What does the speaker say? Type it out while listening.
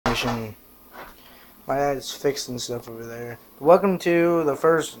transmission. My dad's fixing stuff over there. Welcome to the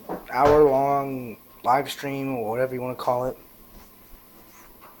first hour-long live stream, or whatever you want to call it.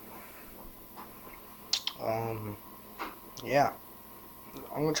 Yeah.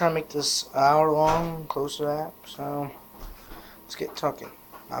 I'm going to try to make this hour-long, close to that. So, let's get talking.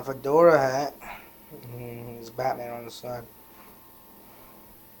 My fedora hat. There's Batman on the side.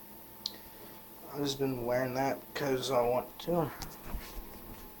 I've just been wearing that because I want to.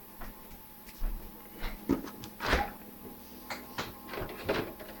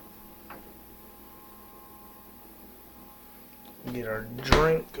 Get our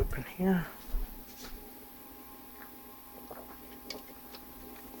drink up in here.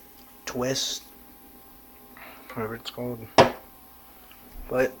 Twist, whatever it's called.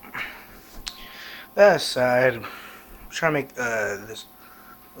 But that aside, I'm trying to make this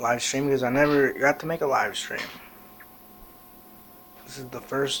live stream because I never got to make a live stream. This is the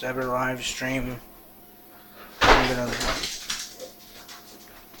first ever live stream that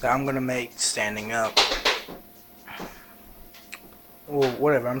I'm gonna make standing up. Well,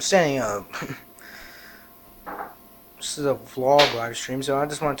 whatever, I'm standing up. This is a vlog live stream, so I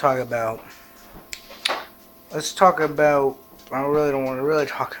just want to talk about, let's talk about, I really don't want to really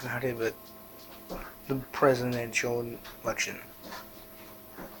talk about it, but the presidential election.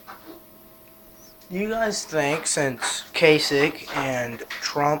 Do you guys think, since Kasich and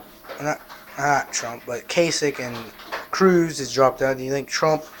Trump, not Trump, but Kasich and Cruz has dropped out, do you think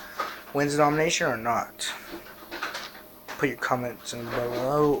Trump wins the nomination or not? Put your comments in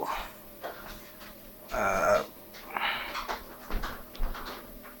below.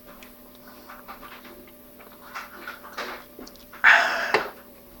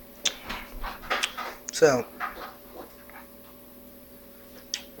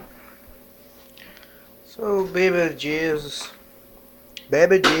 So baby Jesus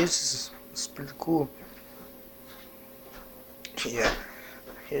is pretty cool. Yeah,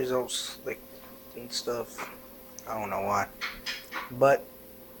 here's all slick and stuff. I don't know why, but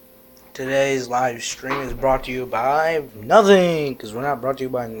today's live stream is brought to you by nothing, because we're not brought to you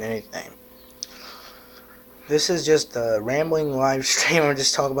by anything. This is just a rambling live stream. We're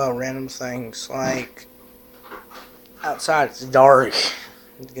just talking about random things, like outside it's dark.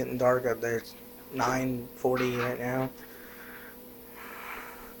 It's getting dark out there. It's 9:40 right now.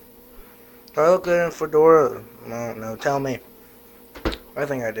 Do I look good in a fedora? No, tell me. I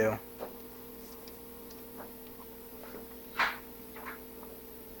think I do.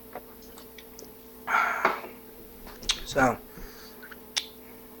 So,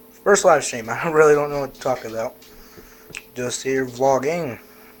 first live stream. I really don't know what to talk about. Just here vlogging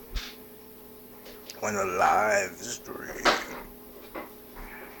on a live stream.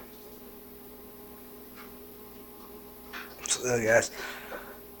 So, guys,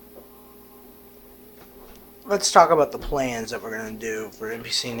 let's talk about the plans that we're going to do for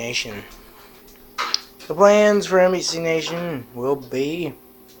NPC Nation. The plans for NPC Nation will be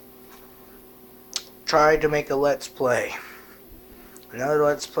try to make a Let's Play. Another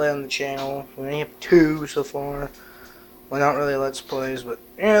Let's Play on the channel. We only have 2 so far. Well, not really Let's Plays, but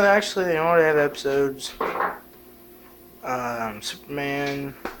yeah, actually they already have episodes.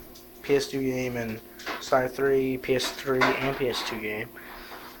 Superman, PS2 game, and Sci 3, PS3, and PS2 game.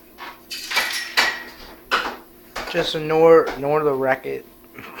 Just ignore the racket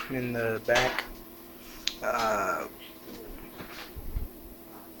in the back.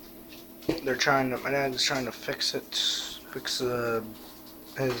 My dad's trying to fix his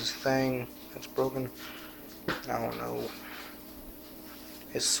thing that's broken. I don't know.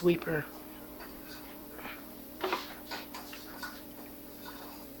 His sweeper.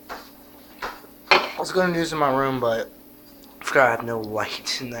 I was gonna do this in my room, but I forgot I have no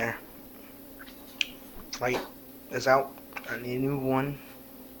light in there. Light is out. I need a new one.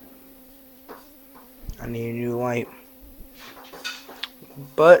 I need a new light.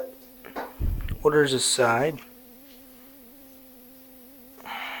 But orders aside,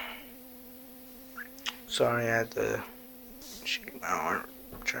 sorry, I had to shake my arm.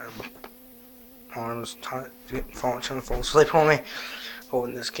 My arm's trying to fall asleep on me,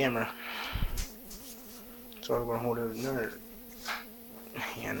 holding this camera. So I'm gonna hold it with another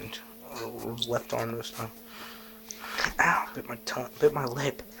hand, or left arm this time. Ow! Bit my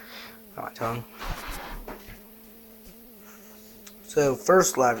lip, not my tongue. So,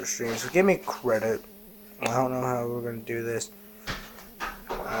 first live stream, so give me credit. I don't know how we're going to do this.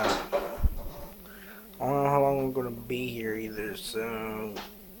 I don't know how long we're going to be here either, so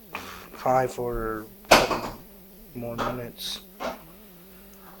probably for a couple more minutes.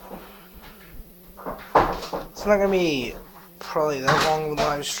 It's not going to be probably that long of a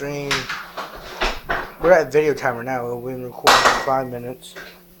live stream. We're at video timer now. We've been recording for 5 minutes.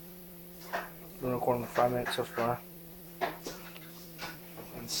 We've been recording for 5 minutes so far.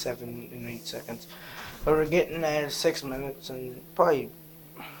 And 7 and 8 seconds. But we're getting at 6 minutes and probably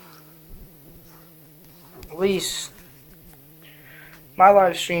at least my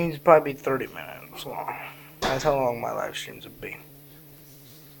live streams probably be 30 minutes long. That's how long my live streams would be.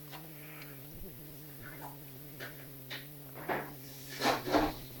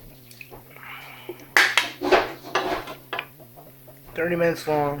 $30 minutes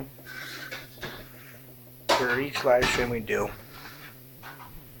long for each live stream we do.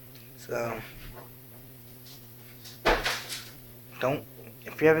 So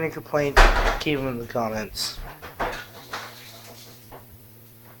if you have any complaints, keep them in the comments.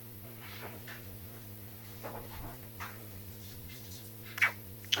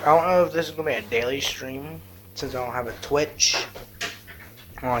 I don't know if this is going to be a daily stream, since I don't have a Twitch.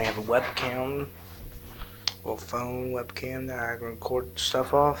 I only have a webcam, or phone webcam that I can record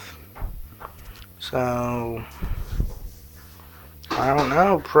stuff off. So, I don't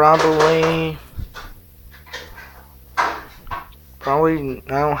know, probably I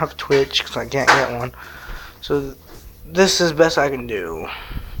don't have Twitch because I can't get one. So, this is best I can do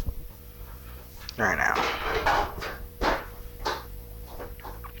right now.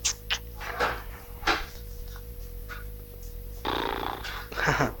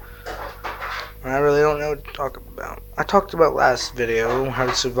 I really don't know what to talk about. I talked about last video how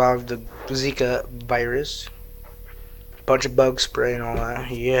to survive the Zika virus. Bunch of bug spray and all that.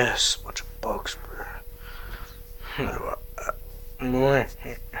 Yes, bunch of bug spray.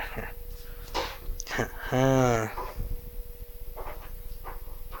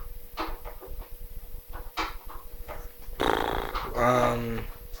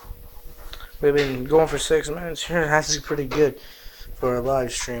 We've been going for 6 minutes here. That's pretty good for a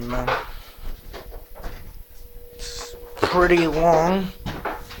live stream, man. It's pretty long.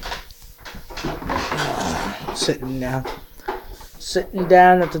 Sitting down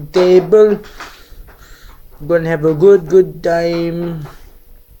at the table. Gonna have a good time.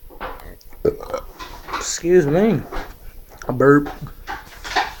 Excuse me. A burp.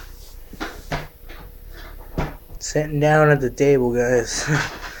 Sitting down at the table, guys.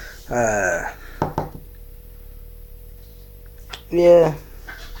 Yeah.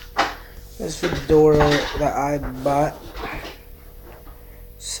 This fedora that I bought.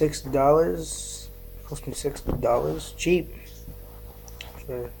 $6. Cost me $6. Cheap.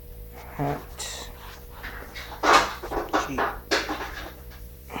 For a hat. Cheap.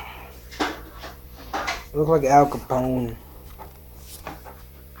 Look like Al Capone.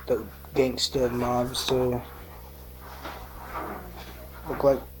 The gangster mobster. Look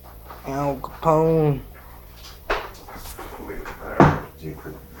like Al Capone.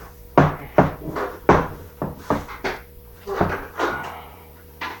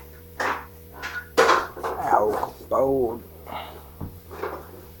 Al Capone.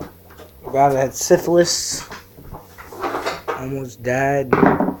 A guy that had syphilis. Almost died.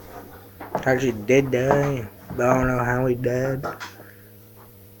 Actually did die. But I don't know how he died.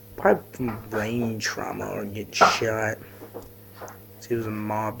 Probably from brain trauma or getting shot. He was a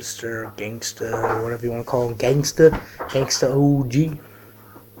mobster, gangster, or whatever you want to call him. Gangster OG.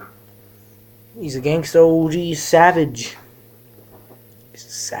 He's a gangster OG savage. He's a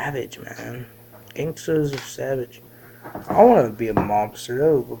savage, man. Gangsters are savage. I want to be a mobster.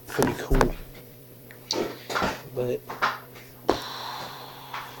 That would look pretty cool. But I'm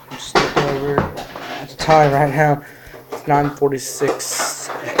just looking over at the time right now. It's 9:46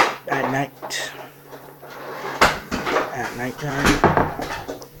 at night. At nighttime.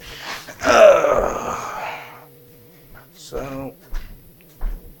 So,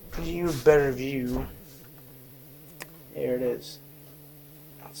 to give you a better view, here it is,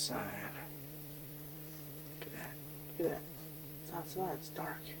 outside. Look at that, look at that, it's outside, it's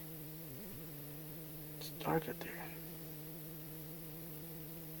dark. It's dark out there.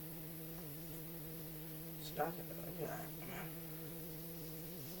 It's dark out there, look at that.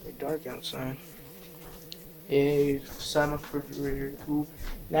 It's dark outside. Yeah, inside my refrigerator, cool.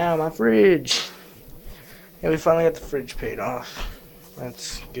 Now my fridge. Yeah, we finally got the fridge paid off.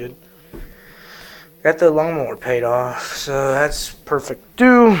 That's good. Got the lawnmower paid off, so that's perfect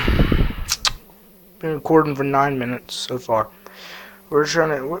too. Been recording for 9 minutes so far. Let's try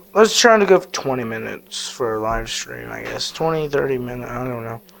to go for 20 minutes for a live stream, I guess. 20, 30 minutes, I don't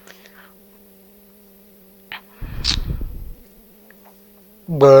know.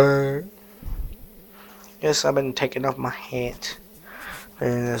 But yes, I've been taking off my hat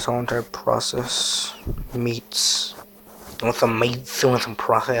in this whole entire process. Meats. You want some meats? You want some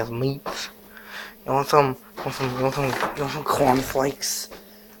processed meats? You want some cornflakes?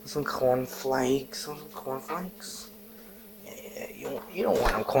 Some cornflakes? Some cornflakes? Yeah, you don't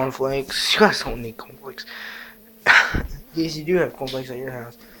want no cornflakes. You guys don't need cornflakes. Yes, you do have cornflakes at your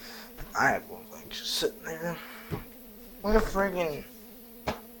house. I have cornflakes just sitting there. What a friggin'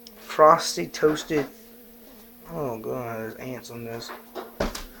 frosty toasted. Oh god, there's ants on this.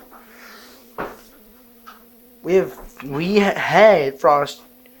 We had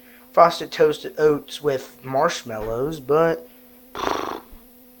frosted toasted oats with marshmallows, but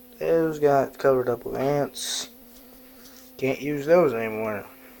those got covered up with ants. Can't use those anymore.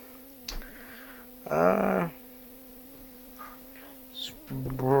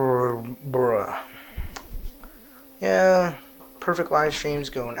 Bruh. Yeah, perfect live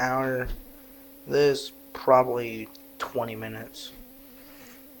streams go an hour. This probably 20 minutes.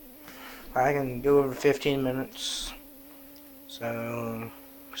 I can go over 15 minutes. So,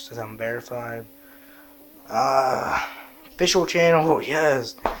 since I'm verified. Official channel,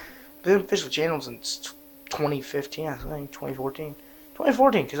 yes. Been official channel since 2015, I think, 2014.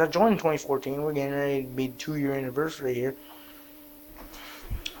 2014, because I joined in 2014. We're getting ready to be 2-year anniversary here.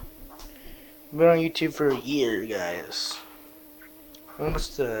 Been on YouTube for a year, guys.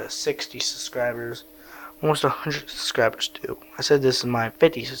 Almost 60 subscribers. Almost 100 subscribers, too. I said this is my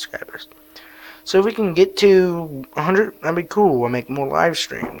 50 subscribers. So if we can get to 100, that'd be cool. I'll make more live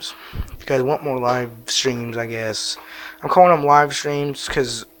streams. If you guys want more live streams, I guess. I'm calling them live streams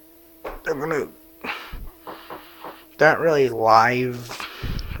because they're gonna... They're not really live,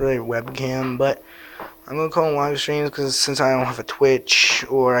 really webcam, but I'm gonna call them live streams because since I don't have a Twitch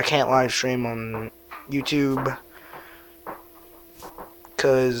or I can't live stream on YouTube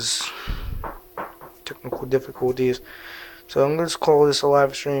because technical difficulties, so I'm gonna just call this a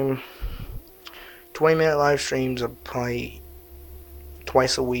live stream. 20-minute live streams of probably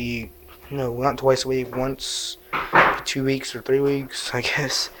twice a week. No, not twice a week. Once 2 weeks or 3 weeks, I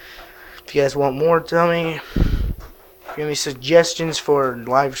guess. If you guys want more, tell me. If you have any suggestions for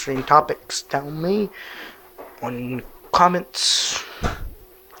live stream topics, tell me on comments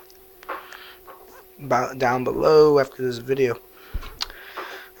down below after this video.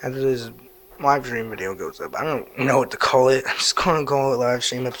 After this live stream video goes up. I don't know what to call it. I'm just gonna call it live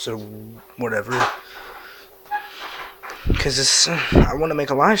stream episode whatever. Because I want to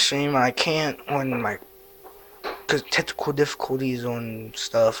make a live stream and I can't when because technical difficulties on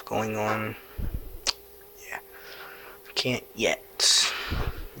stuff going on. Yeah. I can't yet.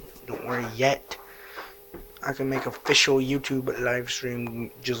 Don't worry yet. I can make official YouTube live stream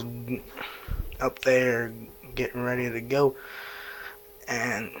just up there getting ready to go.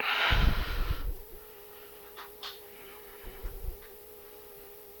 And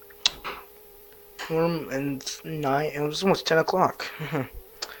it was almost 10 o'clock.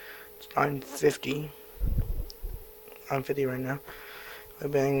 It's 9:50. 9:50 right now.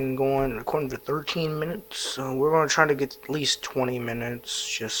 I've been recording for 13 minutes, so we're going to try to get at least 20 minutes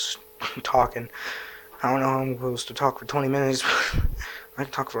just talking. I don't know how I'm supposed to talk for 20 minutes, but I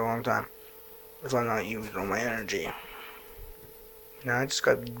can talk for a long time if I'm not using all my energy. Now, I just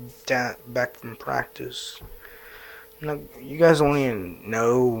got back from practice. Now, you guys don't even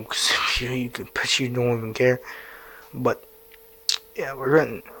know, because you don't even care. But, yeah, we're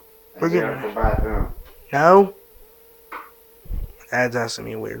getting... No? Dad's asking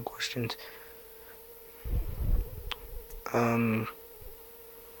me weird questions. Yeah,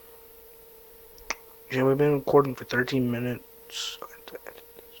 we've been recording for 13 minutes.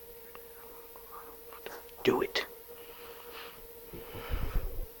 Do it.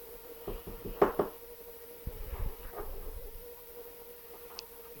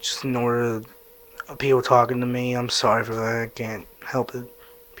 Just in order to people talking to me, I'm sorry for that. I can't help it.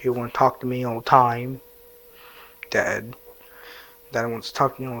 People want to talk to me all the time. Dad wants to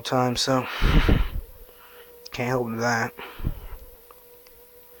talk to me all the time, so can't help that.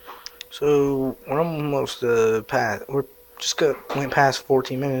 So we're almost past. Went past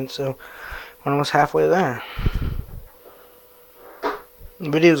 14 minutes, so we're almost halfway there. The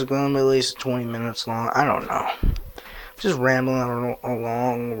videos are going to be at least 20 minutes long. I don't know. Just rambling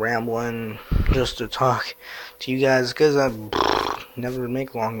just to talk to you guys because I never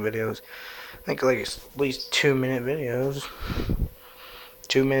make long videos. I think like at least 2-minute videos.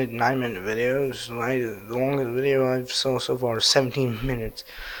 2-minute, 9-minute videos. The longest video I've saw so far is 17 minutes.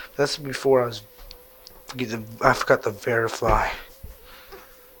 That's before I forgot to verify.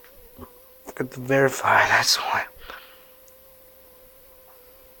 That's why.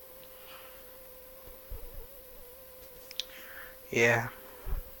 Yeah.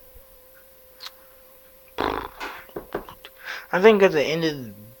 I think at the end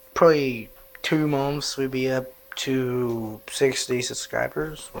of probably 2 months, we'd be up to 60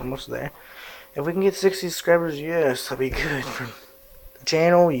 subscribers. We're almost there. If we can get 60 subscribers, yes, that'd be good for the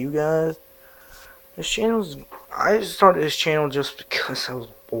channel, you guys. This channel's. I started this channel just because I was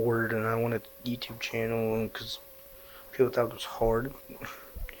bored and I wanted a YouTube channel because people thought it was hard.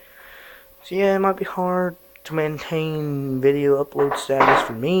 So yeah, it might be hard to maintain video upload status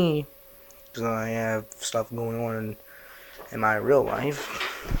for me because I have stuff going on in my real life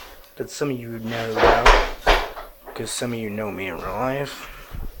that some of you know about because some of you know me in real life.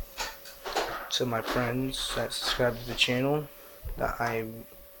 Some of my friends that subscribe to the channel that I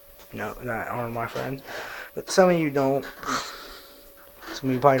know that are my friends, but some of you don't. Some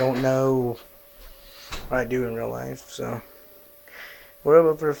of you probably don't know what I do in real life. So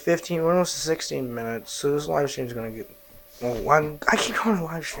we're up for 15. We're almost to 16 minutes. So this live stream is gonna get. Well, I keep calling it a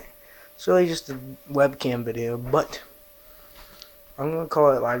live stream. It's really just a webcam video, but I'm gonna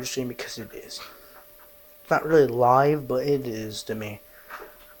call it live stream because it is. It's not really live, but it is to me.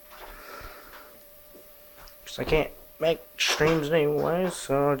 Because I can't make streams anyway,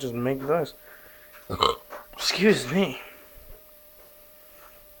 so I'll just make this. Excuse me.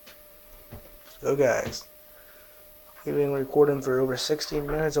 So guys, we've been recording for over 16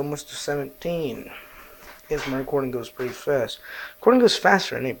 minutes, almost to 17. I guess my recording goes pretty fast. Recording goes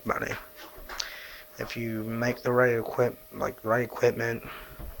faster than anybody. If you make the right equipment,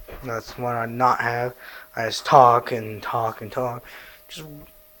 that's what I not have. I just talk and talk and talk. Just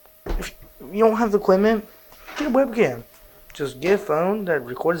if you don't have the equipment, get a webcam. Just get a phone that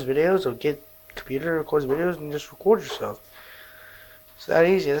records videos, or get a computer that records videos, and just record yourself. It's that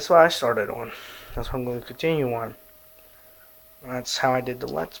easy. That's what I started on. That's what I'm going to continue on. That's how I did the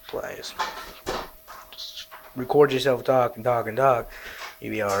Let's Plays. Just record yourself talk and talk and talk.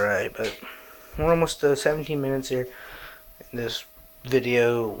 You'll be alright. But we're almost to 17 minutes here in this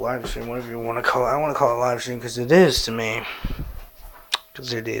video, live stream, whatever you want to call it. I want to call it live stream because it is to me.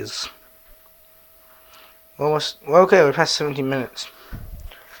 Because it is. Almost. Well, okay, we're past 17 minutes.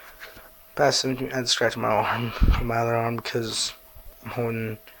 Past 17. I had to scratch my arm, my other arm, because I'm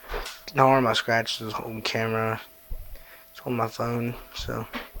holding the arm I scratched is holding camera. It's holding my phone. So,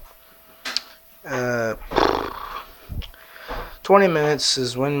 20 minutes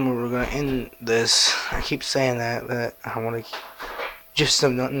is when we're gonna end this. I keep saying that, but I want to just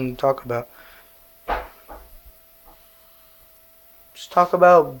have nothing to talk about. Just talk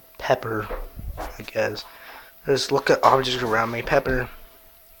about Pepper, I guess. Just look at objects around me. Pepper,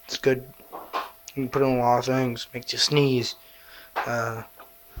 it's good. You can put it on a lot of things. Makes you sneeze. Let's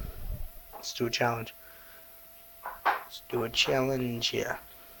do a challenge. Let's do a challenge, yeah.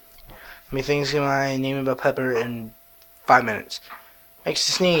 How many things can I name about Pepper in 5 minutes? Makes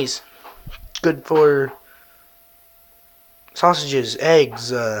you sneeze. Good for sausages,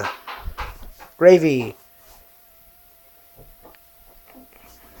 eggs, gravy.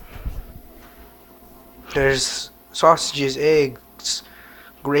 There's sausages, eggs,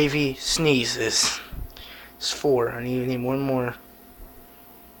 gravy, sneezes. It's 4. I need to name one more.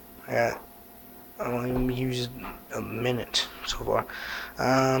 I only even used a minute so far.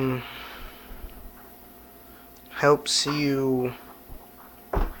 Helps you.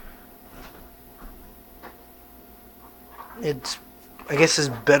 I guess it's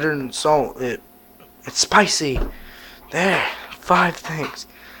better than salt. It's spicy. There. 5 things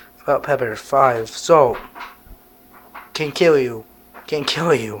about Pepper. 5. Salt. Can kill you. Can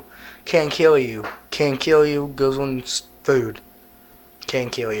kill you. Can kill you. Can kill you. Goes on food. Can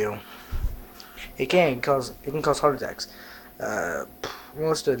kill you. It can cause heart attacks.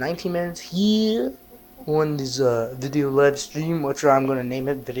 Almost 19 minutes here on this video live stream, which I'm gonna name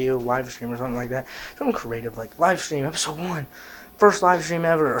it video live stream or something like that. Something creative like live stream episode 1, first live stream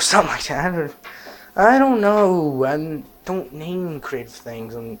ever or something like that. I don't know. I don't name creative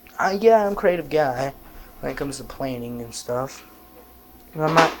things. I'm a creative guy when it comes to planning and stuff.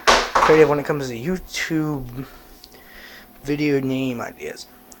 I'm not creative when it comes to YouTube video name ideas.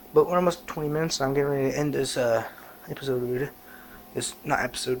 But we're almost 20 minutes, so I'm getting ready to end this episode. This not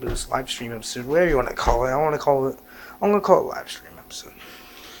episode, but this live stream episode, whatever you want to call it. I'm gonna call it live stream episode.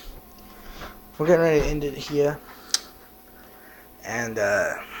 We're getting ready to end it here, and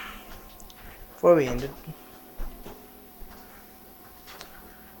before we ended,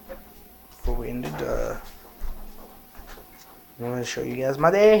 I want to show you guys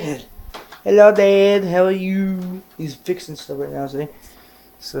my dad. Hello, Dad. How are you? He's fixing stuff right now, see?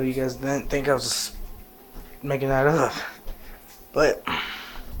 So you guys didn't think I was just making that up. But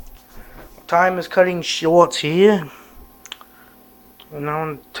time is cutting short here. And I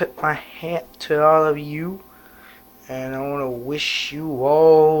want to tip my hat to all of you. and I want to wish you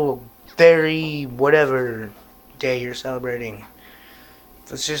all a very whatever day you're celebrating.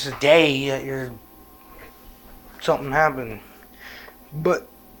 If it's just a day that you're something happened. But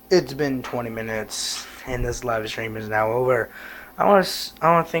it's been 20 minutes, and this live stream is now over. I want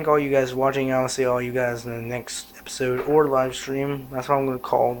to thank all you guys watching. I'll see all you guys in the next episode or live stream. That's what I'm going to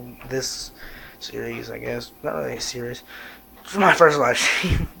call this series, I guess. Not really a series. It's my first live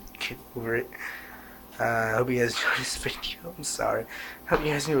stream. Get over it. I hope you guys enjoyed this video. I'm sorry. Hope you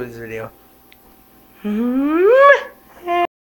guys enjoyed this video.